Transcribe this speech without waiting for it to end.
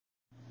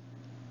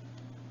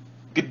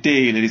Good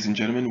day, ladies and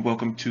gentlemen.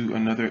 Welcome to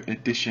another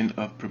edition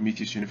of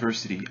Prometheus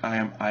University. I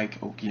am Ike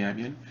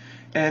Ogiamien,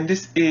 and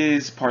this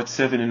is part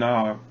 7 in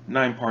our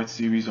 9-part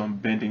series on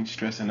bending,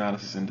 stress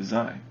analysis, and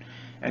design.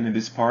 And in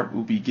this part,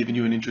 we'll be giving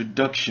you an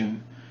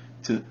introduction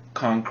to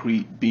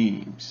concrete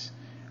beams.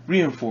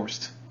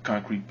 Reinforced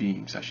concrete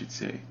beams, I should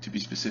say, to be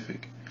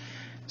specific.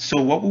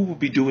 So what we will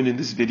be doing in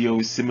this video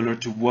is similar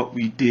to what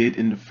we did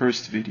in the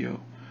first video,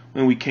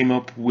 when we came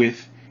up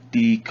with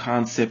the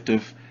concept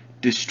of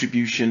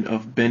distribution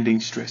of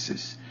bending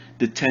stresses,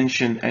 the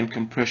tension and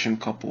compression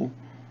couple,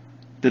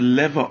 the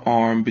lever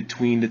arm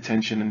between the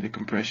tension and the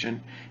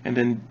compression, and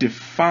then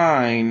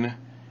define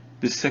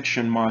the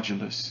section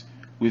modulus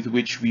with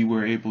which we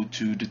were able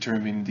to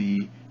determine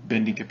the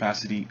bending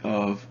capacity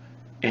of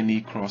any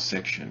cross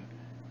section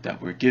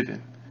that we're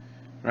given,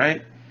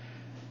 right?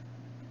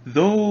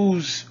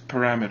 Those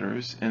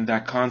parameters and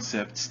that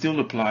concept still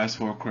applies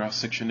for a cross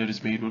section that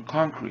is made with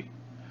concrete.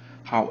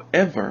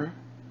 However,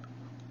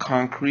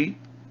 concrete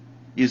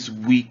is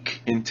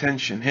weak in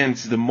tension.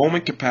 Hence, the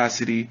moment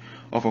capacity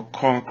of a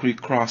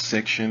concrete cross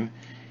section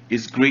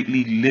is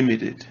greatly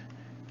limited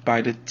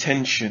by the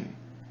tension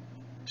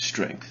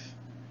strength,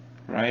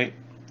 right?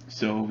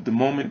 So the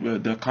moment where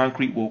the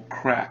concrete will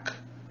crack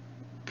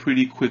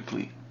pretty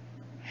quickly.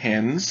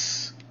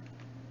 Hence,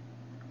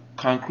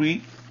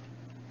 concrete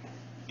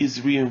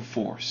is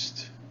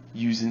reinforced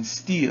using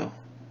steel.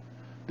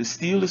 The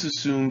steel is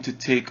assumed to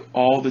take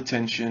all the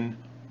tension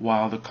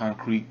while the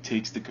concrete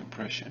takes the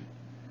compression.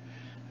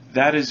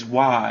 That is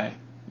why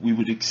we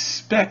would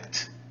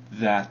expect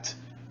that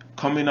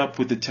coming up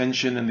with the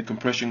tension and the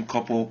compression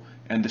couple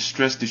and the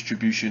stress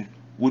distribution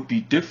would be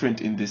different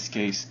in this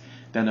case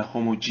than a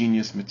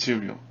homogeneous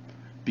material,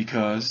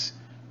 because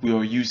we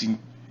are using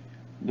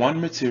one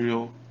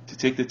material to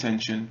take the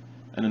tension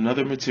and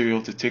another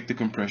material to take the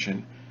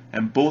compression,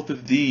 and both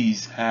of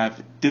these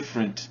have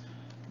different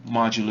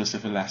modulus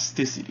of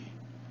elasticity.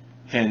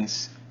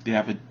 Hence, they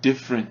have a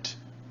different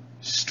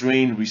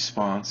strain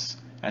response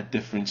at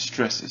different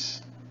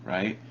stresses,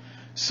 right?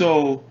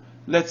 So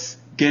let's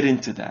get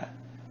into that.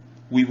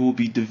 We will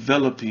be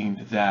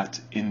developing that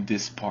in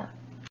this part.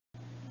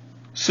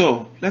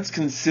 So let's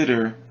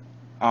consider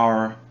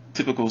our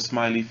typical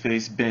smiley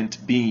face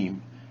bent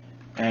beam,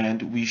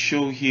 and we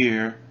show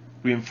here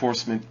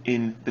reinforcement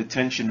in the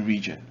tension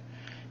region.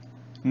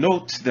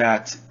 Note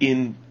that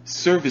in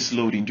service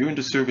loading, during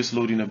the service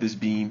loading of this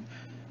beam,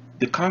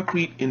 the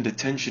concrete in the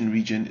tension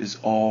region is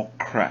all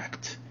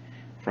cracked,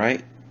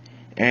 right?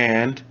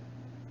 And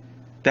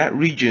that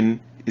region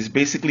is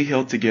basically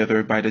held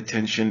together by the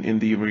tension in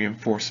the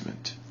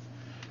reinforcement.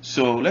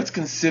 So let's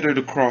consider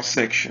the cross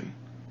section,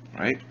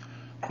 right?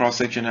 Cross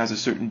section has a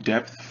certain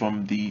depth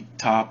from the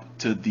top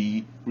to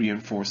the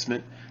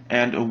reinforcement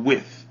and a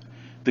width.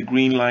 The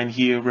green line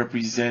here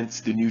represents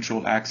the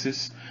neutral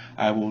axis.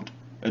 I would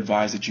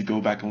advise that you go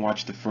back and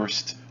watch the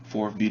first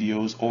 4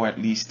 videos, or at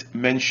least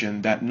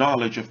mention that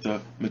knowledge of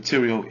the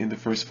material in the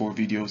first 4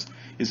 videos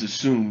is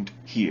assumed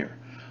here.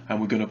 And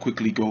we're going to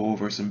quickly go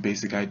over some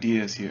basic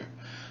ideas here.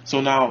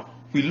 So now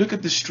we look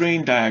at the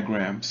strain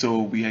diagram.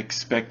 So we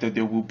expect that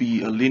there will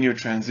be a linear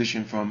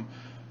transition from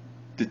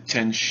the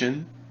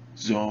tension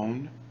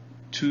zone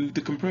to the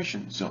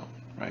compression zone,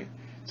 right?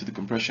 So the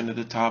compression at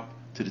the top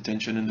to the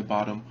tension in the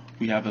bottom.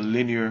 We have a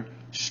linear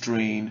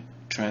strain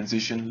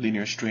transition,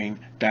 linear strain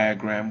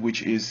diagram,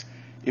 which is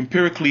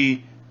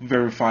empirically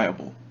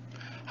verifiable.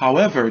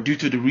 However, due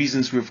to the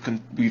reasons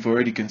we've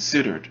already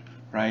considered,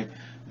 right,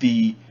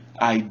 the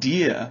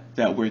idea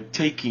that we're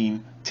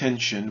taking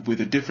tension with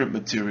a different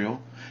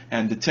material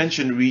and the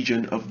tension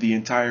region of the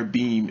entire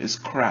beam is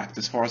cracked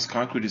as far as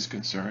concrete is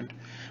concerned,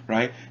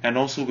 right? And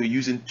also we're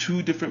using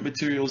 2 different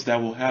materials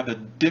that will have a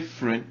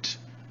different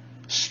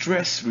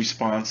stress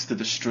response to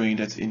the strain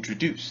that's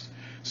introduced.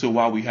 So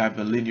while we have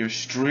a linear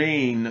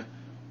strain,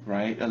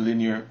 right, a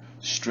linear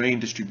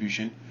strain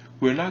distribution,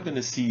 we're not going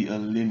to see a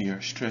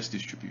linear stress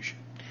distribution.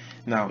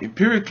 Now,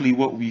 empirically,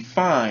 what we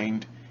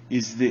find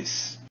is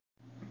this.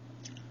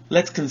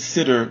 Let's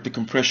consider the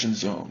compression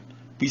zone.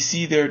 We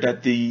see there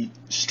that the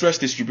stress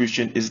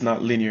distribution is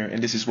not linear,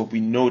 and this is what we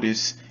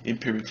notice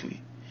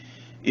empirically.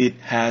 It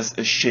has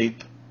a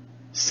shape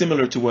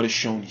similar to what is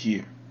shown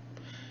here.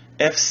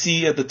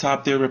 FC at the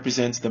top there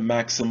represents the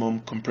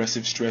maximum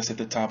compressive stress at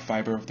the top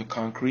fiber of the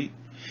concrete.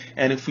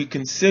 And if we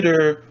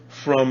consider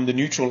from the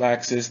neutral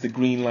axis, the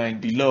green line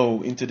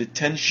below, into the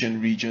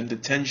tension region, the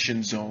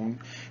tension zone,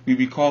 we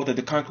recall that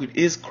the concrete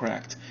is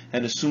cracked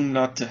and assumed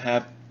not to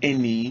have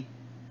any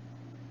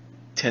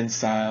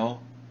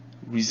tensile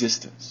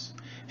resistance.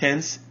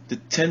 Hence, the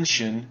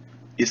tension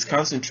is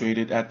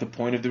concentrated at the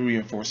point of the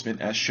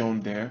reinforcement as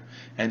shown there,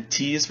 and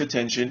T is for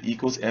tension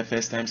equals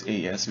Fs times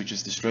As, which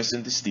is the stress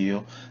in the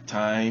steel,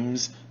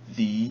 times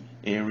the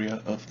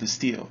area of the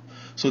steel.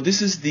 So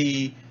this is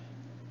the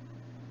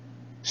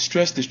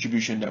stress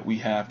distribution that we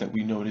have, that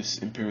we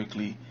notice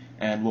empirically,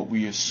 and what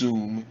we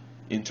assume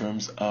in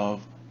terms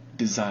of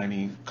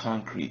designing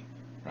concrete,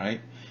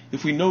 right?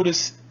 If we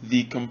notice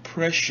the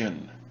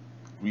compression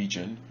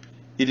region,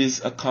 it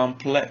is a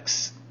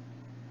complex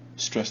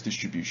stress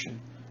distribution.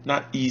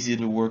 Not easy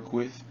to work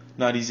with,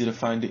 not easy to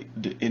find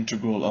the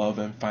integral of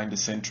and find the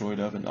centroid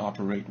of and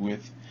operate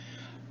with.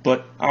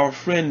 But our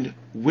friend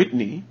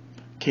Whitney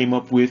came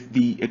up with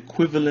the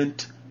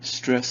equivalent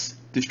stress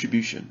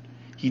distribution.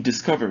 He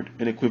discovered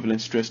an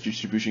equivalent stress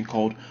distribution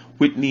called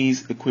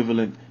Whitney's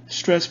equivalent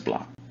stress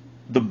block.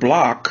 The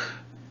block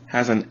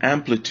has an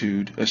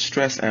amplitude, a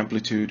stress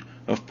amplitude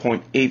of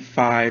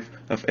 0.85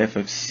 of f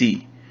of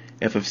c,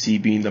 f of c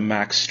being the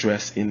max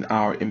stress in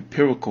our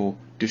empirical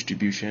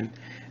distribution,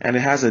 and it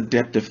has a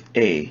depth of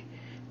a.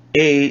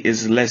 A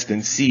is less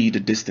than c, the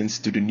distance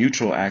to the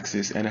neutral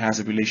axis, and it has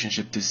a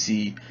relationship to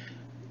c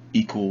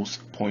equals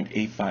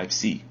 0.85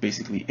 c.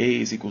 Basically,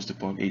 A is equals to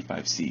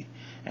 0.85 c.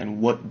 And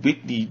what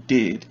Whitney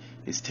did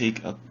is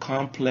take a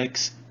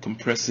complex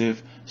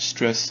compressive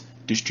stress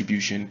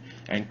distribution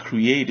and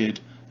created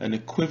an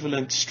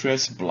equivalent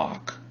stress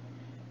block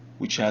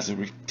which has a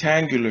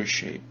rectangular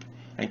shape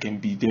and can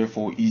be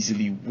therefore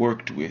easily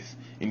worked with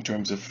in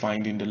terms of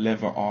finding the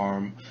lever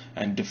arm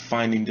and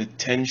defining the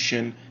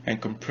tension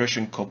and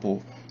compression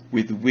couple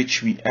with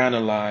which we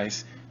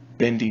analyze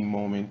bending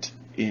moment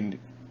in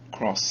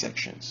cross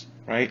sections,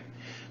 right?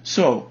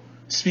 So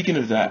speaking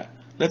of that,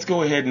 let's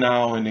go ahead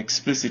now and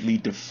explicitly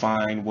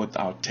define what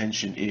our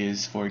tension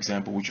is, for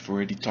example, which we've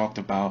already talked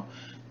about,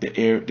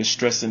 the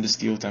stress in the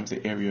steel times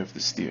the area of the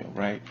steel,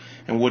 right?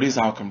 And what is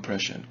our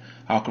compression?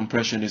 Our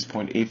compression is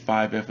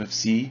 0.85 f of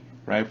c,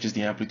 right, which is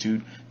the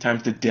amplitude,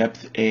 times the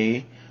depth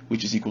A,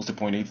 which is equals to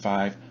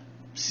 0.85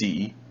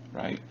 c,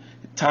 right,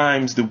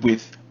 times the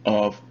width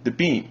of the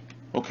beam,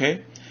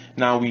 okay?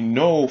 Now we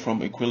know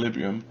from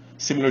equilibrium,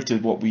 similar to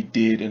what we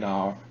did in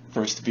our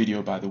first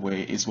video, by the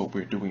way, is what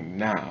we're doing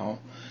now,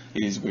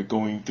 is we're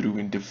going through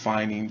and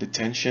defining the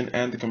tension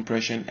and the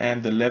compression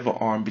and the lever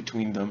arm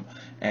between them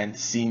and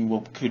seeing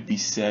what could be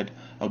said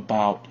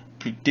about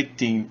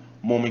predicting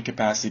moment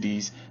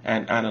capacities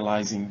and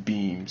analyzing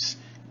beams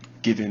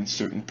given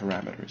certain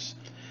parameters.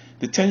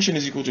 The tension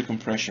is equal to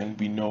compression,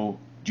 we know,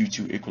 due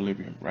to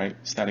equilibrium, right?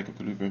 Static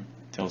equilibrium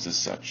tells us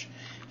such.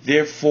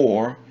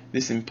 Therefore,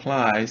 this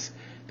implies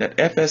that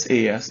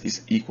FSAS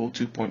is equal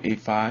to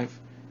 0.85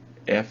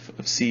 F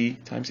of C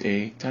times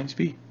A times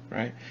B,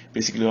 right?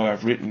 Basically, all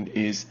I've written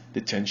is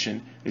the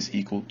tension is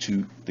equal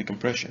to the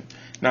compression.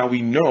 Now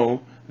we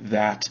know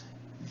that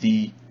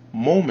the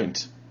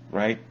moment,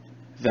 right,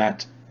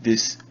 that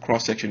this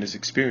cross-section is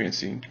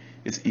experiencing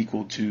is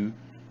equal to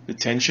the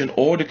tension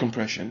or the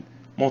compression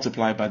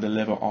multiplied by the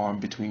lever arm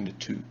between the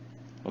two,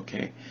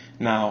 okay?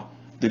 Now,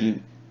 the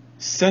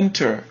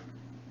center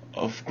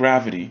of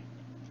gravity,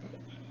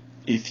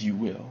 if you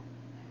will,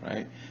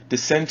 right? The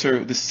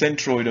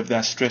centroid of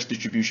that stress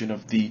distribution,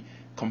 of the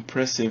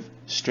compressive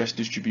stress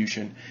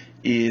distribution,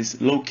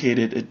 is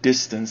located a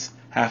distance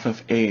half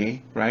of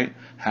A, right?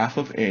 Half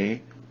of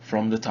A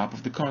from the top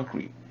of the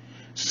concrete.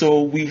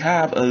 So we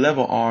have a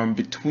lever arm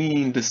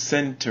between the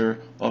center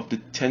of the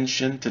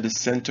tension to the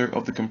center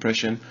of the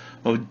compression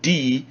of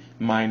D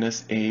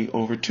minus A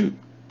over 2,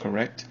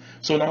 correct?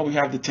 So now we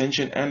have the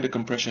tension and the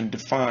compression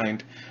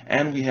defined,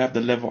 and we have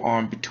the lever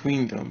arm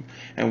between them,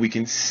 and we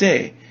can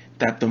say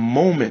that the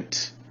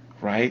moment,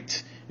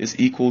 right, is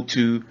equal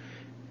to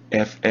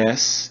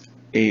Fs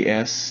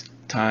As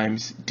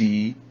times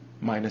D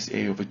minus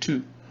A over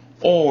 2,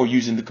 or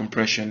using the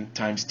compression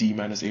times D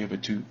minus A over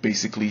 2,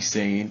 basically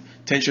saying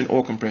tension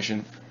or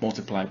compression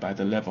multiplied by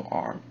the lever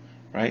arm,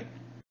 right?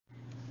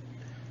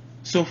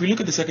 So if we look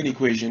at the second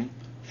equation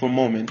for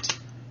moment,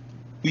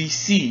 we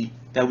see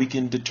that we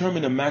can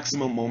determine a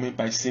maximum moment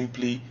by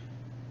simply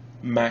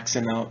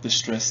maxing out the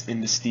stress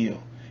in the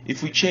steel.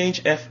 If we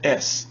change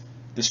Fs,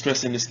 the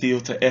stress in the steel,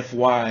 to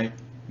Fy,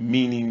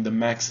 meaning the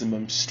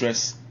maximum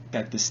stress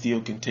that the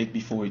steel can take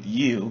before it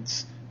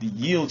yields, the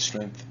yield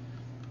strength,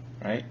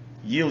 right,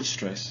 yield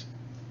stress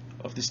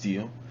of the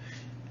steel,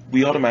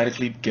 we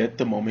automatically get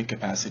the moment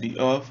capacity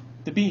of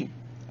the beam,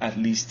 at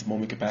least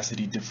moment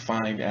capacity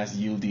defined as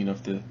yielding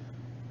of the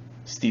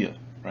steel,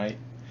 right?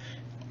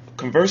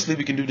 Conversely,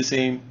 we can do the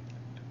same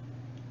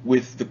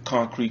with the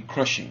concrete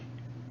crushing.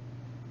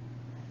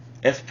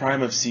 F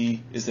prime of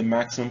C is the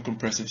maximum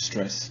compressive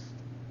stress,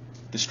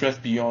 the stress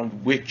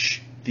beyond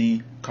which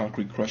the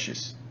concrete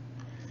crushes.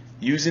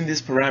 Using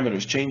these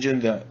parameters,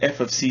 changing the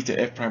F of C to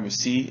F prime of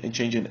C and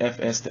changing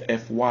Fs to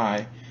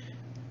Fy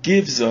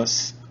gives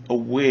us a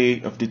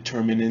way of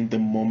determining the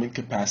moment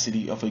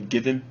capacity of a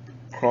given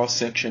cross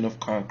section of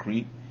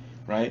concrete,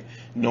 right?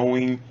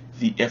 Knowing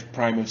the F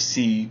prime of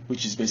C,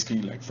 which is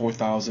basically like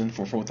 4,000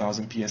 for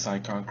 4,000 psi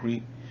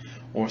concrete,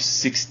 or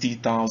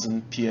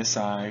 60,000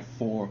 psi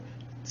for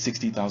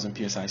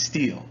 60,000 psi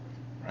steel,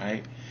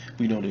 right?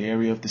 We know the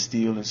area of the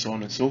steel and so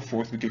on and so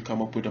forth. We could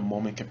come up with a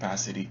moment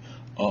capacity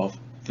of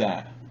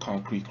that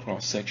concrete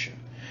cross section.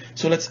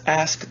 So let's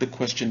ask the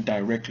question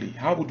directly.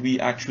 How would we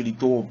actually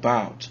go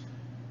about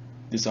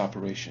this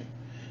operation?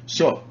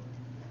 So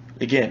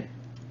again,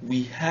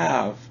 we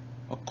have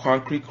a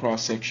concrete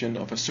cross section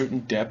of a certain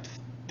depth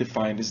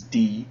defined as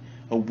D,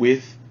 a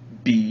width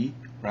B,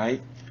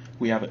 right?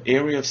 We have an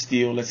area of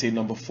steel, let's say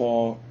number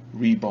 4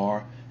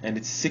 rebar, and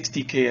it's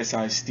 60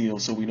 ksi steel,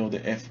 so we know the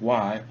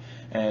Fy,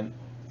 and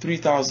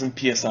 3000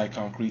 psi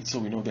concrete, so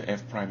we know the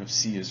F prime of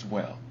C as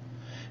well.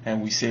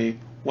 And we say,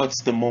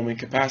 what's the moment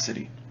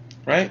capacity,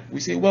 right? We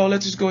say, well,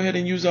 let's just go ahead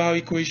and use our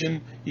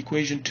equation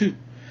 2.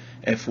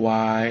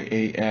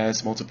 Fy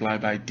As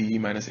multiplied by D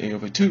minus A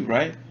over 2,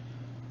 right?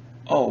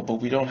 Oh, but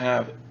we don't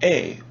have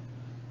A,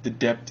 the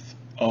depth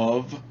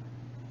of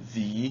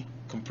the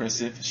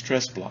compressive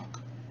stress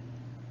block,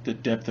 the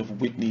depth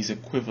of Whitney's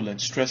equivalent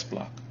stress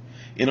block.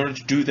 In order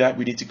to do that,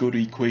 we need to go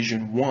to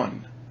equation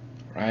 1,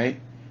 right?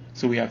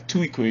 So we have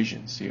two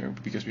equations here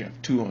because we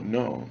have two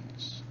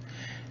unknowns.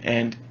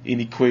 And in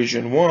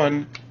equation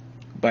 1,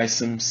 by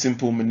some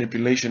simple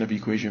manipulation of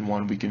equation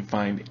 1, we can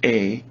find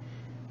A,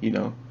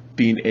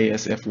 being A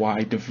as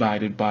Fy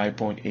divided by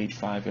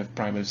 0.85 F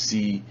prime of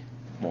C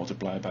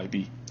multiplied by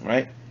B,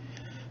 right?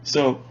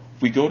 So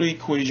we go to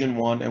equation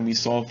 1 and we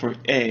solve for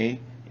A,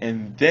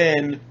 and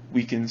then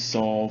we can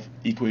solve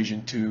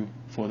equation 2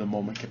 for the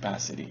moment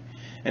capacity.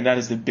 And that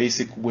is the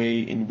basic way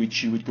in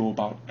which you would go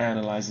about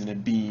analyzing a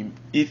beam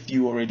if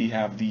you already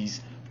have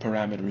these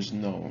parameters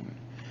known.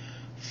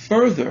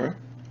 Further,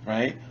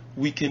 right,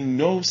 we can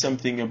know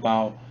something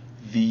about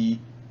the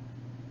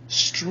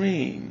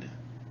strain,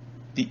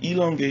 the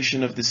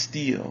elongation of the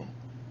steel,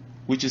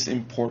 which is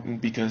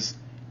important because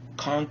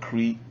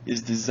concrete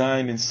is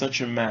designed in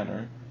such a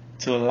manner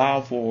to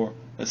allow for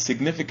a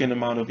significant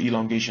amount of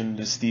elongation in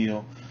the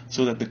steel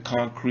so that the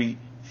concrete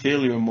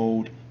failure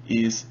mode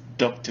is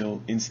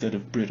ductile instead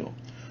of brittle.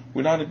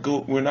 We're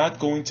not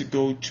going to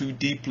go too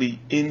deeply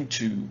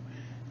into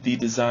the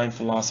design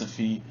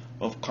philosophy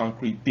of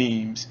concrete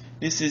beams.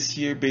 This is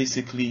here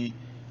basically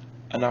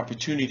an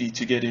opportunity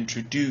to get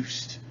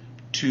introduced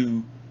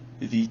to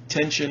the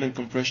tension and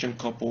compression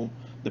couple,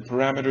 the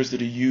parameters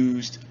that are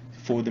used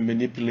for the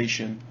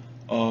manipulation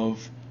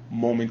of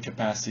moment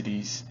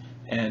capacities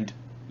and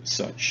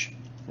such,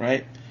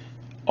 right?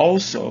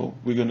 Also,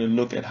 we're going to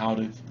look at how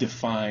to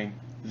define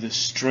the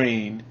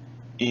strain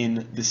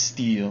in the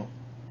steel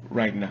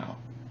right now.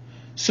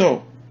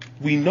 So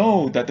we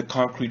know that the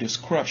concrete is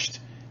crushed,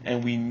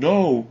 and we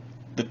know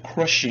the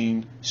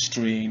crushing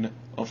strain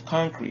of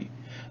concrete.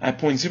 At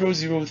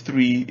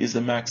 0.003 is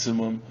the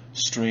maximum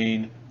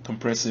strain,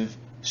 compressive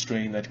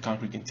strain that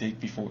concrete can take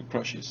before it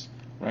crushes,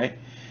 right?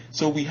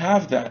 So we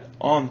have that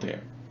on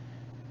there.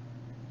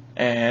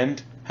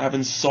 And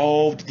having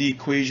solved the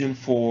equation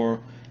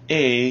for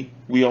A,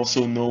 we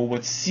also know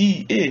what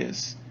C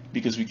is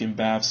because we can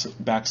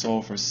back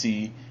solve for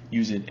C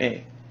using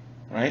A,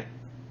 right?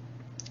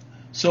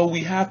 So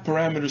we have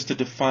parameters to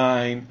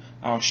define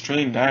our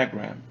strain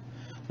diagram.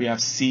 We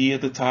have C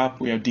at the top,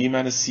 we have D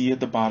minus C at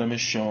the bottom as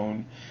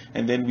shown,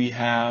 and then we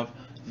have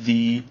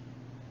the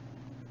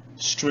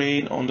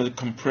strain on the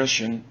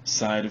compression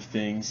side of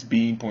things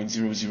being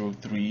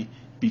 0.003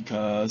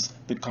 because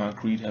the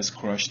concrete has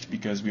crushed,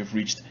 because we have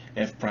reached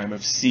F prime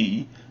of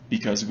C,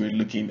 because we're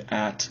looking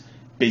at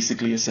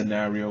basically a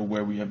scenario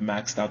where we have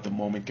maxed out the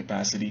moment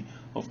capacity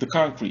of the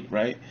concrete,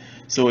 right?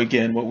 So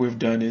again, what we've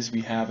done is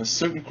we have a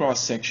certain cross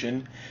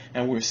section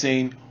and we're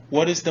saying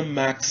what is the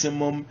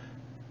maximum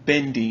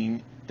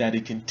bending that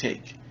it can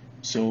take.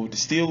 So the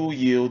steel will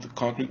yield, the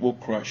concrete will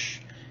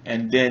crush,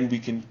 and then we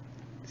can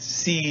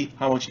see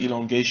how much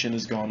elongation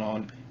has gone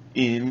on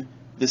in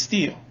the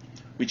steel,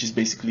 which is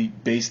basically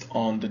based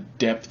on the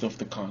depth of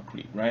the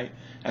concrete, right?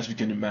 As we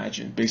can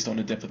imagine, based on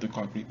the depth of the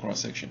concrete cross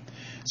section.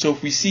 So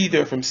if we see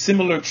there from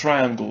similar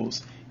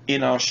triangles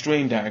in our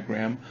strain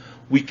diagram,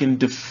 we can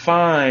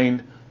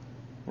define,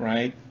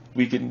 right?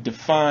 We can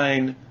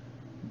define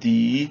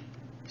the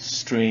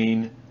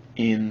strain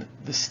in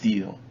the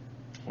steel,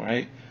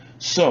 right?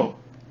 So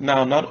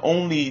now not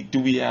only do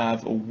we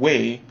have a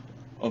way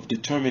of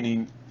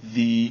determining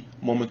the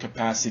moment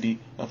capacity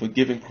of a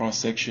given cross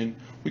section,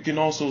 we can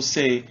also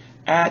say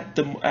at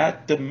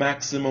the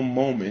maximum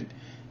moment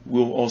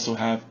we'll also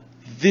have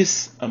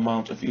this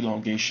amount of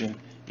elongation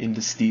in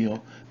the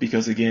steel,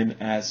 because again,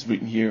 as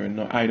written here in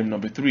item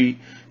number 3,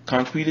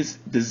 concrete is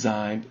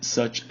designed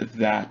such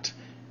that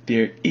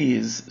there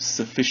is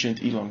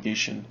sufficient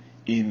elongation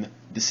in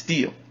the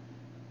steel.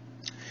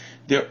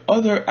 There are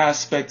other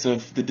aspects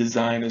of the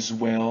design as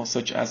well,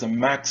 such as a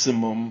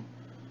maximum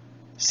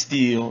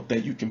steel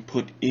that you can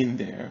put in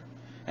there,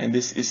 and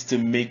this is to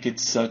make it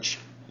such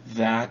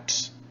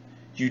that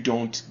you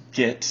don't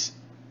get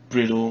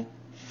brittle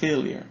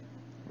failure,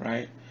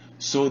 right?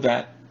 So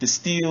that the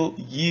steel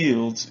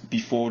yields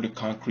before the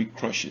concrete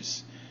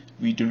crushes.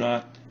 We do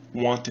not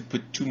want to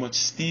put too much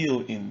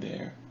steel in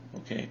there,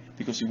 okay?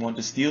 Because we want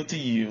the steel to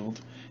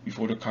yield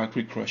before the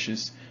concrete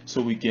crushes,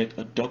 so we get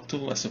a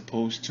ductile as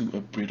opposed to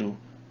a brittle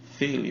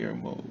failure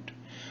mode.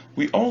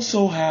 We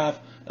also have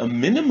a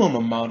minimum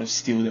amount of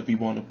steel that we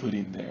want to put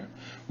in there.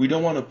 We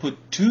don't want to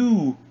put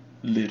too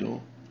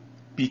little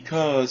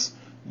because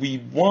we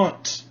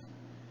want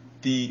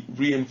the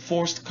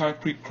reinforced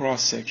concrete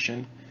cross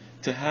section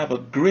to have a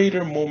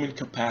greater moment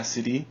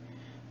capacity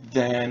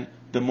than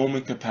the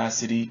moment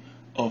capacity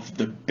of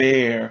the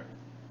bare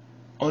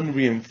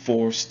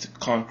unreinforced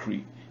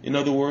concrete. In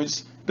other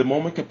words, the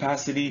moment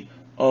capacity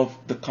of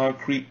the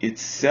concrete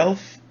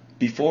itself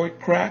before it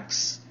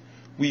cracks,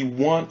 we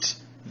want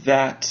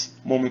that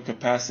moment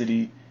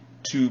capacity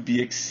to be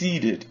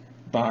exceeded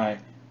by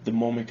the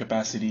moment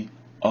capacity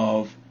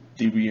of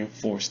the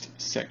reinforced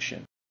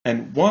section.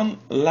 And one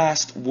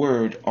last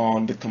word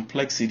on the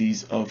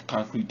complexities of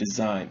concrete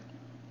design.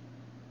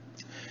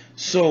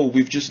 So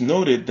we've just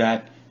noted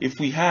that if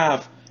we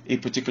have a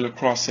particular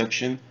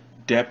cross-section,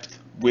 depth,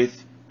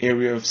 width,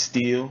 area of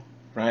steel,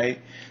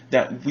 right,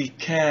 that we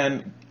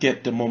can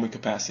get the moment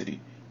capacity.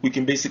 We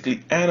can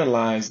basically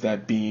analyze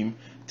that beam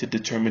to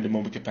determine the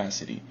moment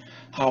capacity.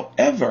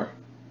 However,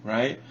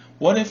 right,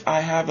 what if I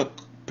have a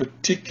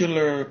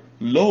particular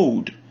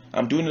load?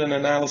 I'm doing an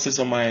analysis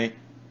on my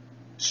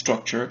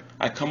structure.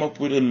 I come up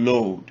with a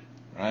load,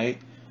 right,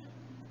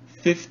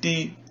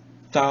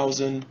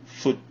 50,000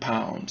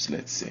 foot-pounds,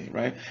 let's say,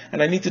 right?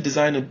 And I need to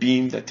design a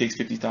beam that takes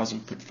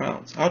 50,000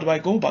 foot-pounds. How do I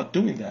go about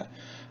doing that?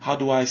 How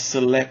do I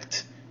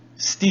select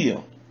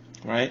steel,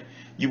 right?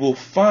 You will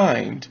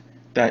find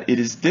that it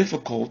is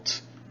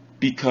difficult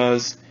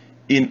because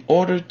in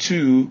order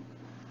to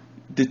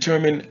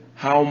determine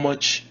how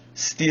much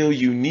steel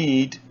you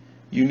need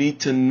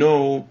to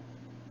know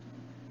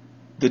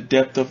the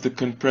depth of the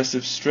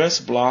compressive stress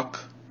block,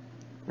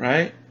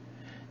 right?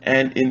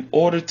 And in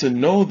order to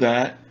know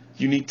that,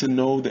 you need to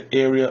know the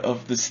area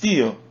of the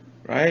steel,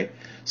 right?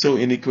 So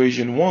in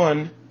equation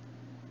 1,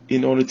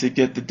 in order to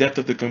get the depth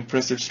of the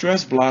compressive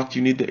stress block,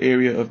 you need the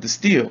area of the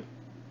steel,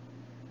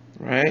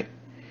 right?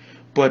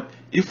 But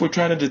if we're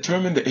trying to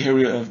determine the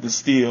area of the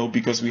steel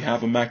because we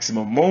have a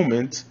maximum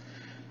moment,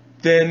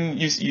 then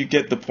you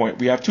get the point.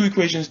 We have two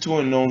equations, two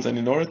unknowns, and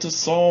in order to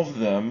solve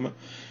them,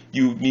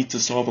 you need to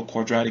solve a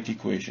quadratic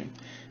equation.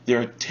 There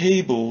are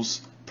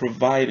tables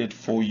provided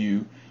for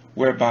you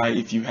whereby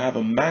if you have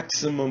a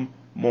maximum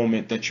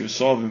moment that you're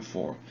solving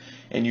for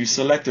and you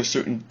select a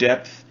certain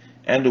depth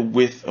and a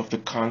width of the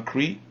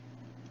concrete,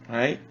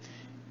 right,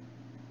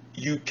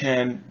 you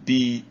can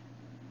be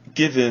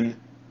given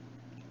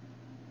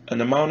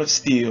an amount of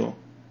steel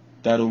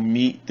that'll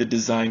meet the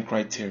design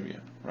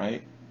criteria,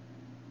 right?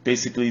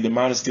 Basically, the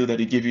amount of steel that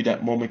they give you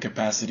that moment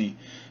capacity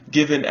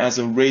given as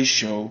a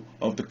ratio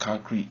of the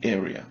concrete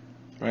area,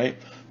 right?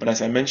 But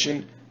as I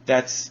mentioned,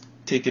 that's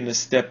taken a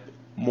step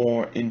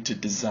more into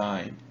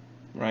design,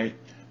 right?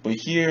 But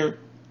here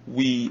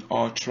we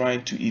are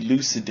trying to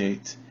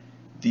elucidate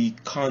the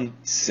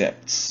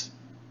concepts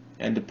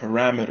and the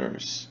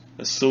parameters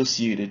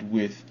associated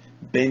with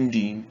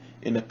bending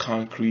in a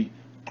concrete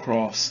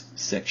cross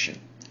section.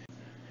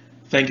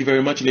 Thank you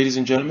very much, ladies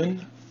and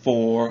gentlemen,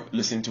 for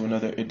listening to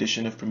another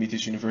edition of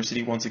Prometheus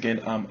University. Once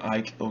again, I'm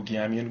Ike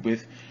Ogiamien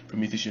with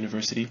Prometheus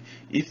University.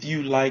 If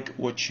you like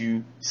what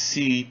you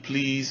see,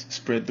 please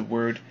spread the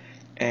word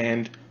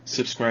and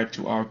subscribe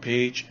to our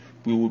page.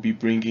 We will be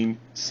bringing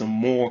some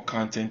more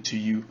content to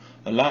you,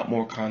 a lot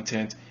more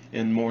content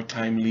in more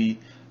timely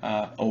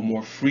or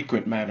more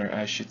frequent manner,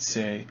 I should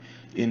say,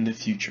 in the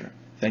future.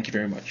 Thank you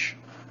very much.